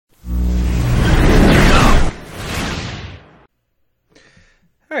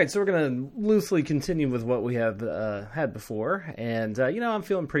All right, so we're going to loosely continue with what we have had before. And, I'm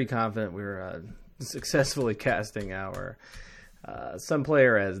feeling pretty confident we're successfully casting our some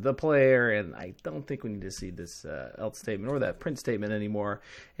player as the player. And I don't think we need to see this else statement or that print statement anymore.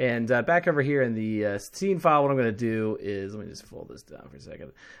 And back over here in the scene file, what I'm going to do is, let me just fold this down for a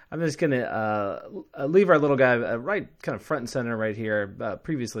second. I'm just going to leave our little guy right kind of front and center right here.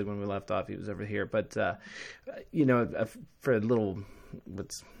 Previously, when we left off, he was over here. But, for a little...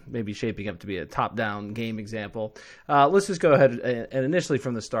 what's maybe shaping up to be a top-down game example. Let's just go ahead and initially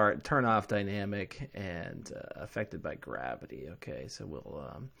from the start, turn off dynamic and affected by gravity. Okay, so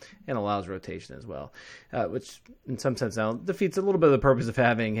we'll and allows rotation as well, which in some sense now defeats a little bit of the purpose of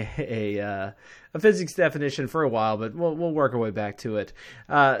having a physics definition for a while, but we'll work our way back to it.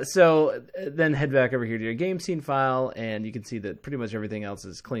 So then head back over here to your game scene file, and you can see that pretty much everything else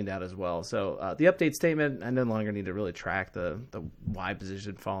is cleaned out as well. So the update statement, I no longer need to really track the Y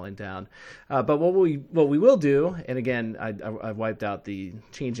position falling down. But what we will do, and again, I wiped out the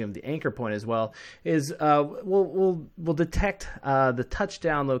changing of the anchor point as well, is we'll detect the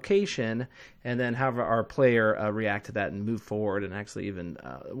touchdown location and then have our player react to that and move forward and actually even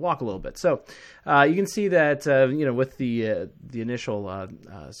walk a little bit. So you can see that with the initial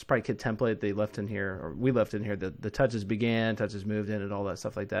Sprite Kit template they left in here, or we left in here, the touches began, touches moved in, and all that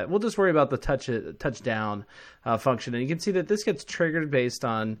stuff like that. We'll just worry about the touchdown function, and you can see that this gets triggered based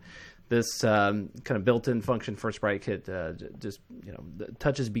on this kind of built-in function for Sprite Kit. The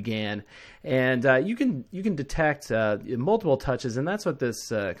touches began, and you can detect multiple touches, and that's what this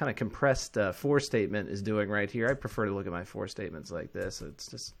kind of compressed for statement is doing right here. I prefer to look at my for statements like this. It's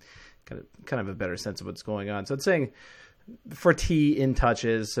just kind of a better sense of what's going on. So it's saying for T in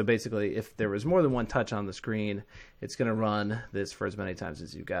touches. So basically, if there was more than one touch on the screen, it's going to run this for as many times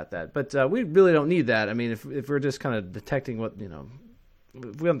as you've got that. But we really don't need that. I mean, if we're just kind of detecting what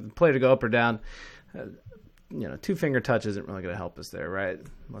if we want the player to go up or down, two finger touch isn't really going to help us there, right?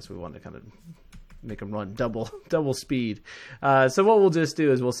 Unless we want to kind of make them run double speed. So what we'll just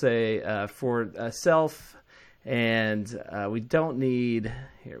do is we'll say for self, and we don't need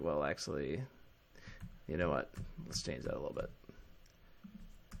here. Well, actually, you know what? Let's change that a little bit.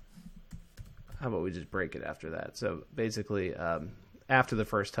 How about we just break it after that? So basically, after the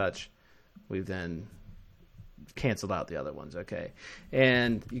first touch, we've then canceled out the other ones. Okay,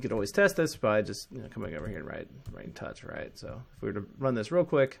 and you could always test this by just coming over here and writing touch, right? So if we were to run this real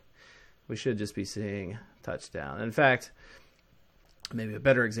quick, we should just be seeing touchdown. In fact, maybe a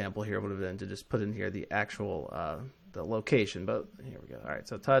better example here would have been to just put in here the actual the location, but here we go. All right,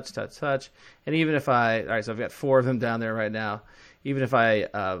 so touch, and even if all right, so I've got 4 of them down there right now. Even if I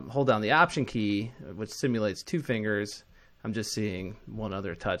hold down the Option key, which simulates 2 fingers, I'm just seeing one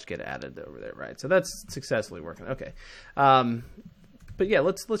other touch get added over there, right? So that's successfully working. Okay, but yeah,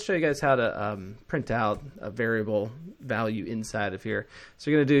 let's show you guys how to print out a variable value inside of here. So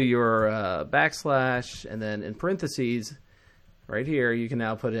you're going to do your backslash, and then in parentheses, right here, you can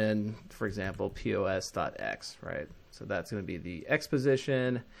now put in, for example, pos.x, right? So that's going to be the x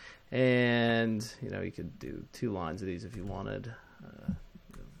position, and you could do 2 lines of these if you wanted.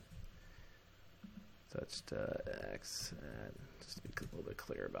 Touched x, and just to be a little bit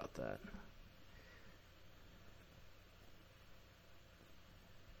clear about that.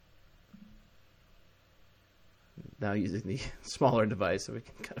 Now using the smaller device so we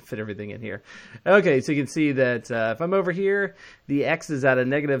can kind of fit everything in here. Okay, so you can see that if I'm over here, the x is at a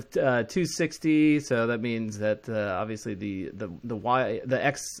negative 260, so that means that obviously the y, the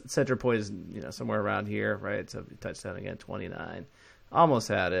x center point is somewhere around here, right? So if we touch that again, 29, almost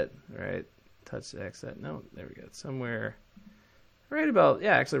had it, right? Touch x at no, there we go, somewhere right about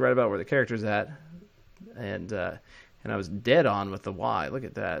right about where the character's at, and I was dead on with the y. Look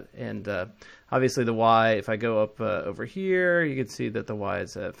at that. And obviously the y, if I go up over here, you can see that the y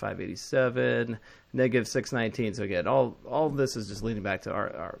is at 587, negative 619. So again, all of this is just leading back to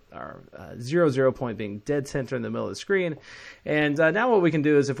our 0 point being dead center in the middle of the screen. And now what we can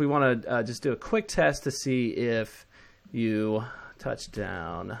do is if we want to just do a quick test to see if you touch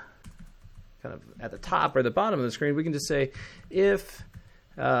down kind of at the top or the bottom of the screen, we can just say if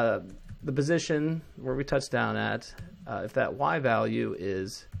the position where we touch down at, if that y value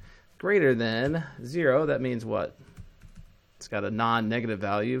is greater than 0, that means what? It's got a non-negative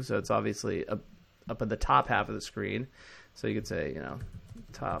value, so it's obviously up at the top half of the screen. So you could say,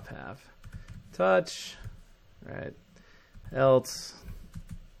 top half touch, right? Else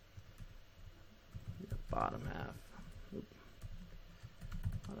bottom half,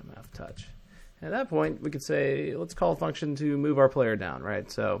 bottom half touch. At that point, we could say, let's call a function to move our player down,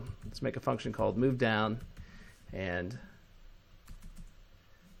 right? So let's make a function called move down, and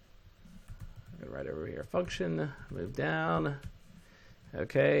We're going to write over here, function, move down.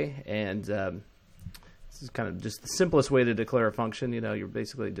 Okay, and this is kind of just the simplest way to declare a function. You know, you're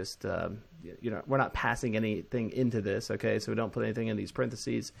basically just, we're not passing anything into this, okay? So we don't put anything in these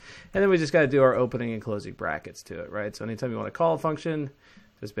parentheses. And then we just got to do our opening and closing brackets to it, right? So anytime you want to call a function,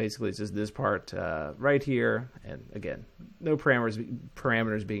 just basically it's just this part right here. And again, no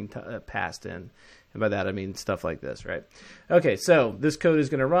parameters being passed in. And by that, I mean stuff like this, right? Okay, so this code is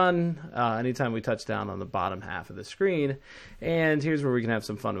going to run anytime we touch down on the bottom half of the screen. And here's where we can have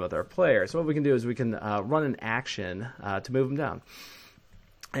some fun with our player. So what we can do is we can run an action to move them down.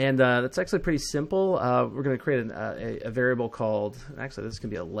 And that's actually pretty simple. We're going to create a variable called, actually this can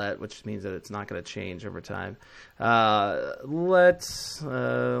be a let, which means that it's not going to change over time. Let's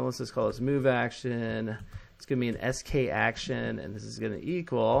just call this move action. It's going to be an SK action, and this is going to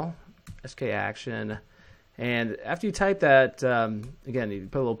equal SK action. And after you type that, again, you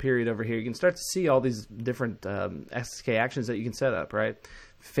put a little period over here, you can start to see all these different SK actions that you can set up, right?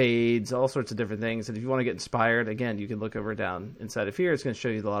 Fades, all sorts of different things. And if you want to get inspired, again, you can look over down inside of here. It's going to show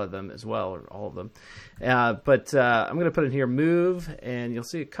you a lot of them as well, or all of them. But I'm going to put in here move, and you'll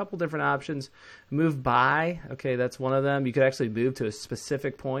see a couple different options. Move by, okay, that's one of them. You could actually move to a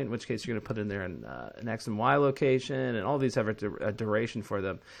specific point, in which case you're going to put in there an X and Y location, and all these have a duration for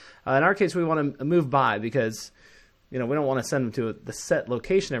them. In our case, we want to move by because, we don't want to send him to the set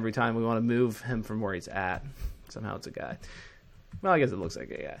location every time. We want to move him from where he's at. Somehow it's a guy. Well, I guess it looks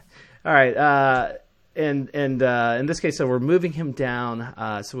like a guy. All right, and in this case, so we're moving him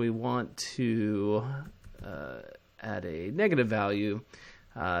down. So we want to add a negative value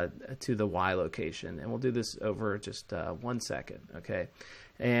to the Y location, and we'll do this over just 1 second. Okay,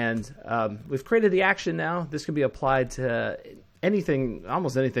 and we've created the action now. This can be applied to anything,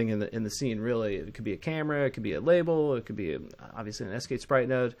 almost anything in the scene, really. It could be a camera, it could be a label, it could be obviously an SK sprite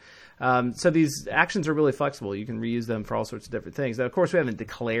node. So these actions are really flexible. You can reuse them for all sorts of different things. Now, of course, we haven't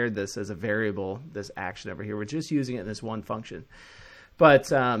declared this as a variable, this action over here. We're just using it in this one function.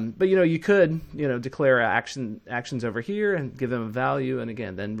 But you could declare actions over here and give them a value, and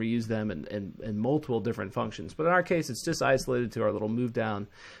again then reuse them in multiple different functions. But in our case, it's just isolated to our little move down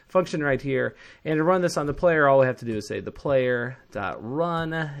function right here. And to run this on the player, all we have to do is say the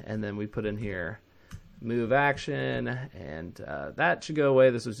player.run, and then we put in here move action, and that should go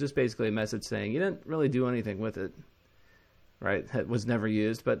away. This was just basically a message saying you didn't really do anything with it, right? It was never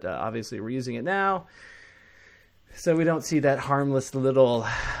used, but obviously we're using it now. So we don't see that harmless little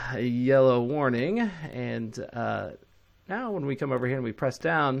yellow warning. And now when we come over here and we press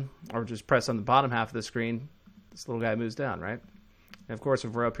down, or just press on the bottom half of the screen, this little guy moves down, right? And of course,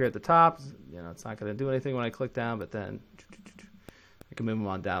 if we're up here at the top, it's not going to do anything when I click down, but then I can move him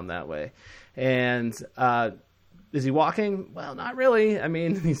on down that way. And is he walking? Well, not really. I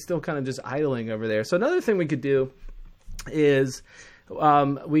mean, he's still kind of just idling over there. So another thing we could do is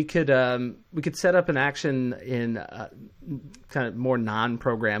we could set up an action in kind of more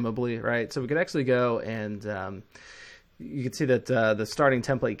non-programmably, right? So we could actually go and you can see that the starting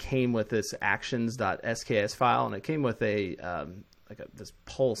template came with this actions.sks file, and it came with this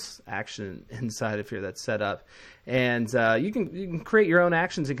pulse action inside of here that's set up, and you can create your own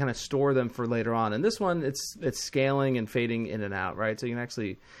actions and kind of store them for later on. And this one, it's scaling and fading in and out, right? So you can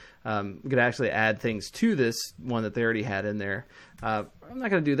actually we could actually add things to this one that they already had in there. I'm not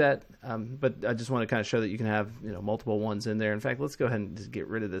going to do that, but I just want to kind of show that you can have multiple ones in there. In fact, let's go ahead and just get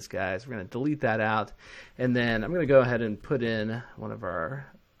rid of this guy. So we're going to delete that out, and then I'm going to go ahead and put in the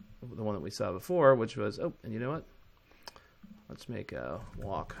one that we saw before, which was, and you know what? Let's make a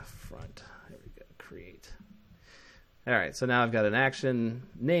walk front. There we go, create. All right, so now I've got an action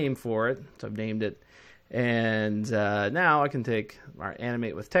name for it, so I've named it. And now I can take our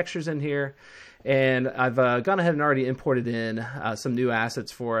animate with textures in here, and I've gone ahead and already imported in some new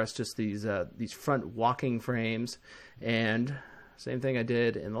assets for us, just these front walking frames. And same thing I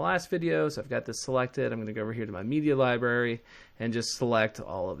did in the last video. So I've got this selected. I'm going to go over here to my media library and just select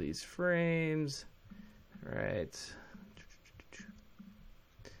all of these frames. Right.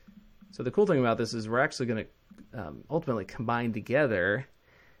 So the cool thing about this is we're actually going to ultimately combine together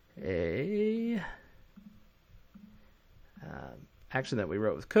a action that we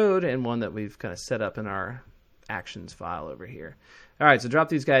wrote with code and one that we've kind of set up in our actions file over here. All right, so drop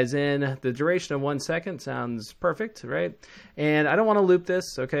these guys in. The duration of 1 second sounds perfect, right? And I don't want to loop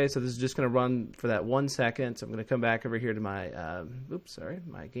this, okay? So this is just going to run for that 1 second. So I'm going to come back over here to my,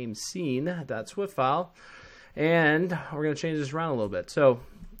 my game scene.swift file, and we're going to change this around a little bit. So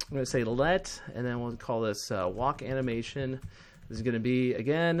I'm going to say let, and then we'll call this walk animation. This is going to be,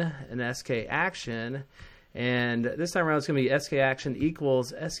 again, an SK action. And this time around, it's going to be skaction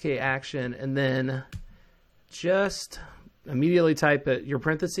equals skaction, and then just immediately type your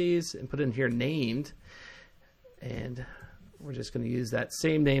parentheses and put in here named. And we're just going to use that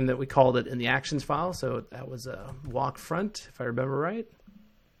same name that we called it in the actions file. So that was a walk front, if I remember right.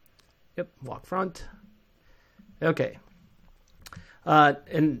 Yep, walk front. Okay.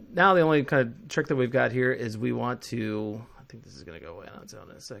 And now the only kind of trick that we've got here is we want to, I think this is going to go away on its own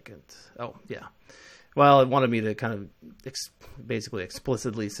in a second. Oh, yeah. Well, it wanted me to kind of basically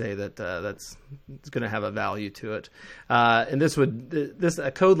explicitly say that that's it's going to have a value to it. And this would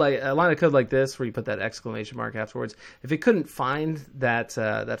a line of code like this, where you put that exclamation mark afterwards, if it couldn't find that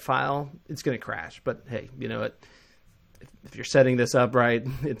file, it's going to crash. But hey, you know what? If you're setting this up right,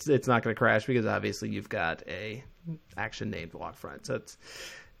 it's not going to crash, because obviously you've got a action named walk front. So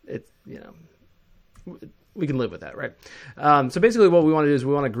it's we can live with that, right? So basically what we want to do is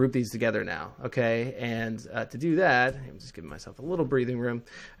we want to group these together now, okay? And to do that, I'm just giving myself a little breathing room.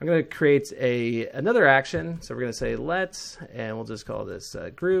 I'm going to create another action. So we're going to say let's, and we'll just call this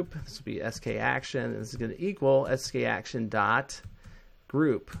group. This will be skaction, and this is going to equal skaction dot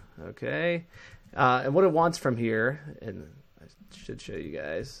group, okay? And what it wants from here, and I should show you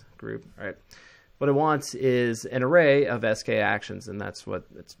guys, group, all right? What it wants is an array of SK actions, and that's what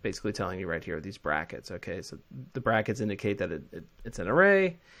it's basically telling you right here with these brackets. Okay, so the brackets indicate that it's an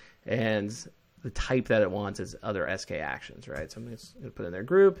array, and the type that it wants is other SK actions, right? So I'm going to put in their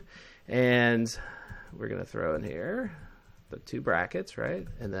group, and we're going to throw in here the two brackets, right?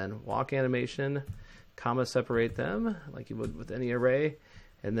 And then walk animation, comma separate them like you would with any array,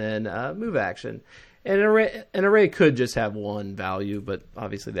 and then move action. And an array could just have one value, but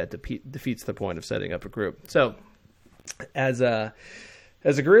obviously that defeats the point of setting up a group. So as a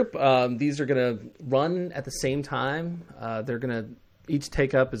group, these are going to run at the same time. They're going to each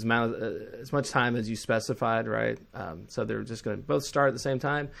take up as much time as you specified, right? So they're just going to both start at the same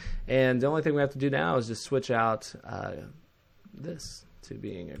time. And the only thing we have to do now is just switch out this to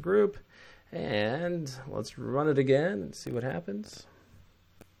being a group. And let's run it again and see what happens.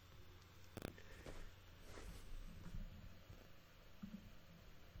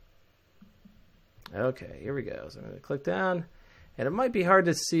 Okay, here we go. So I'm going to click down, and it might be hard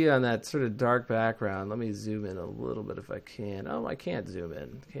to see on that sort of dark background. Let me zoom in a little bit if I can. Oh, I can't zoom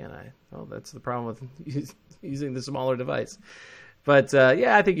in, can I? Oh, that's the problem with using the smaller device. But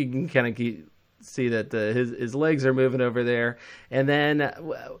yeah, I think you can kind of see that his legs are moving over there, and then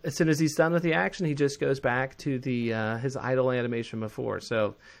as soon as he's done with the action, he just goes back to his idle animation before.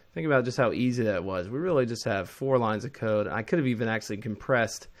 So think about just how easy that was. We really just have 4 lines of code. I could have even actually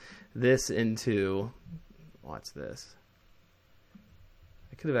compressed this into, watch this.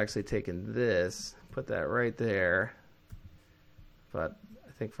 I could have actually taken this, put that right there, but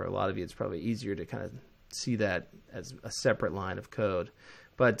I think for a lot of you it's probably easier to kind of see that as a separate line of code.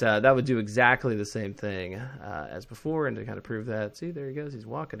 But that would do exactly the same thing as before, and to kind of prove that, see, there he goes, he's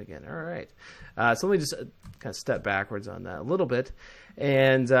walking again. All right. So let me just kind of step backwards on that a little bit,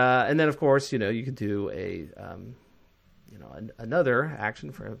 and then of course, you could do another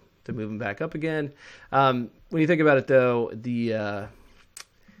action to move him back up again. When you think about it, though,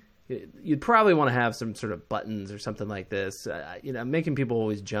 you'd probably want to have some sort of buttons or something like this. Making people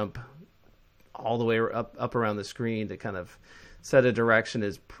always jump all the way up around the screen to kind of set a direction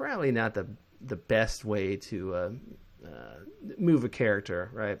is probably not the best way to move a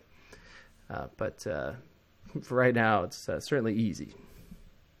character, right? But for right now, it's certainly easy.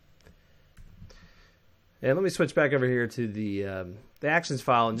 And let me switch back over here to the actions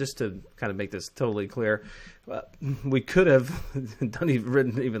file, and just to kind of make this totally clear, we could have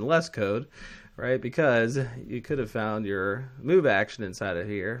written even less code, right? Because you could have found your move action inside of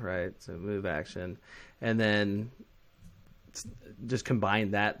here, right? So move action, and then just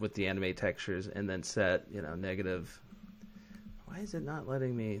combine that with the animate textures, and then set negative. Why is it not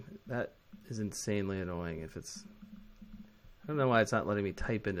letting me? That is insanely annoying. I don't know why it's not letting me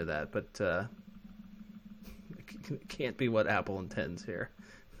type into that, but it can't be what Apple intends here.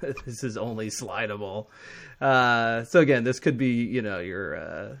 This is only slidable. So again, this could be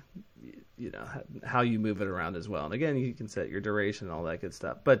your how you move it around as well. And again, you can set your duration and all that good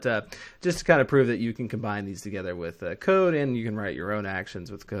stuff. But just to kind of prove that you can combine these together with code, and you can write your own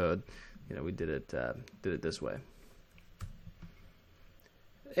actions with code. We did it this way.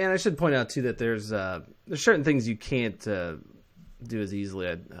 And I should point out too that there's certain things you can't do as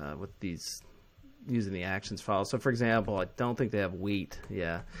easily with these using the actions file. So for example, I don't think they have weight.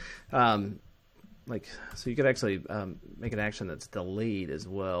 Yeah. so you could actually make an action that's delayed as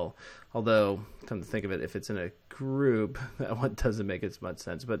well. Although, come to think of it, if it's in a group, that one doesn't make as much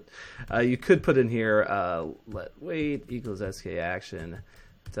sense. But you could put in here let wait equals sk action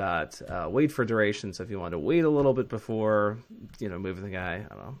dot wait for duration. So if you want to wait a little bit before moving the guy,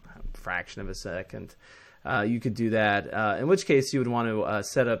 I don't know, a fraction of a second, you could do that. In which case you would want to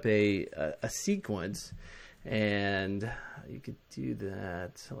set up a sequence, and you could do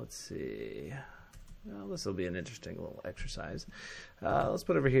that. So let's see. Well, this will be an interesting little exercise. Let's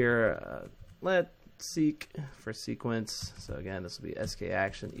put over here let seek for sequence. So again, this will be sk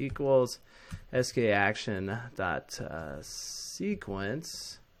action equals sk action dot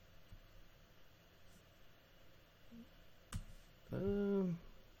sequence. Oh,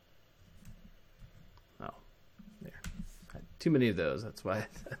 there. Too many of those. That's why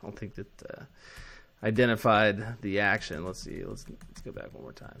I don't think that identified the action. Let's see. Let's go back one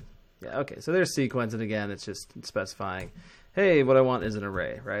more time. Yeah, okay. So there's sequence, and again, it's just specifying, hey, what I want is an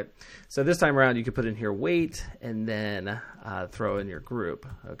array, right? So this time around, you could put in here wait, and then throw in your group,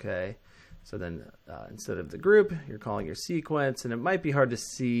 okay? So then instead of the group, you're calling your sequence, and it might be hard to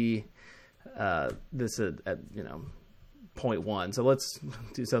see this at point 1. So let's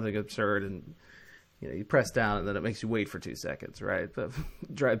do something absurd, and you press down, and then it makes you wait for 2 seconds, right? But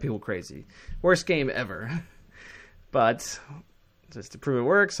drive people crazy. Worst game ever. But just to prove it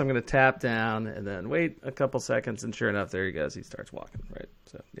works, I'm going to tap down and then wait a couple seconds, and sure enough, there he goes. He starts walking, right?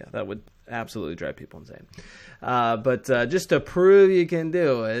 So, yeah, that would absolutely drive people insane. But just to prove you can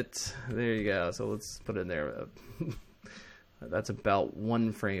do it, there you go. So let's put in there. That's about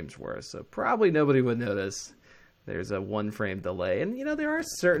 1 frame's worth. So probably nobody would notice there's a 1 frame delay. And, there are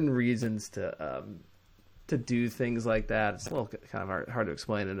certain reasons to do things like that. It's a little kind of hard to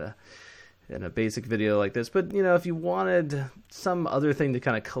explain in a basic video like this, but if you wanted some other thing to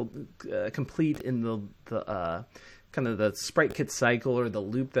kind of complete in the kind of the sprite kit cycle or the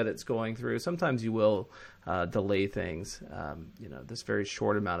loop that it's going through, sometimes you will delay things this very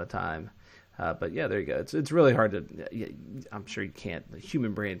short amount of time. But yeah, there you go. It's really hard to. I'm sure you can't. The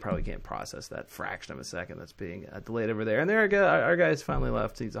human brain probably can't process that fraction of a second that's being delayed over there. And there we go. Our guy's finally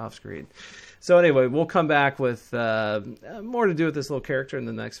left. He's off screen. So anyway, we'll come back with more to do with this little character in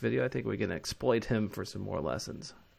the next video. I think we can exploit him for some more lessons.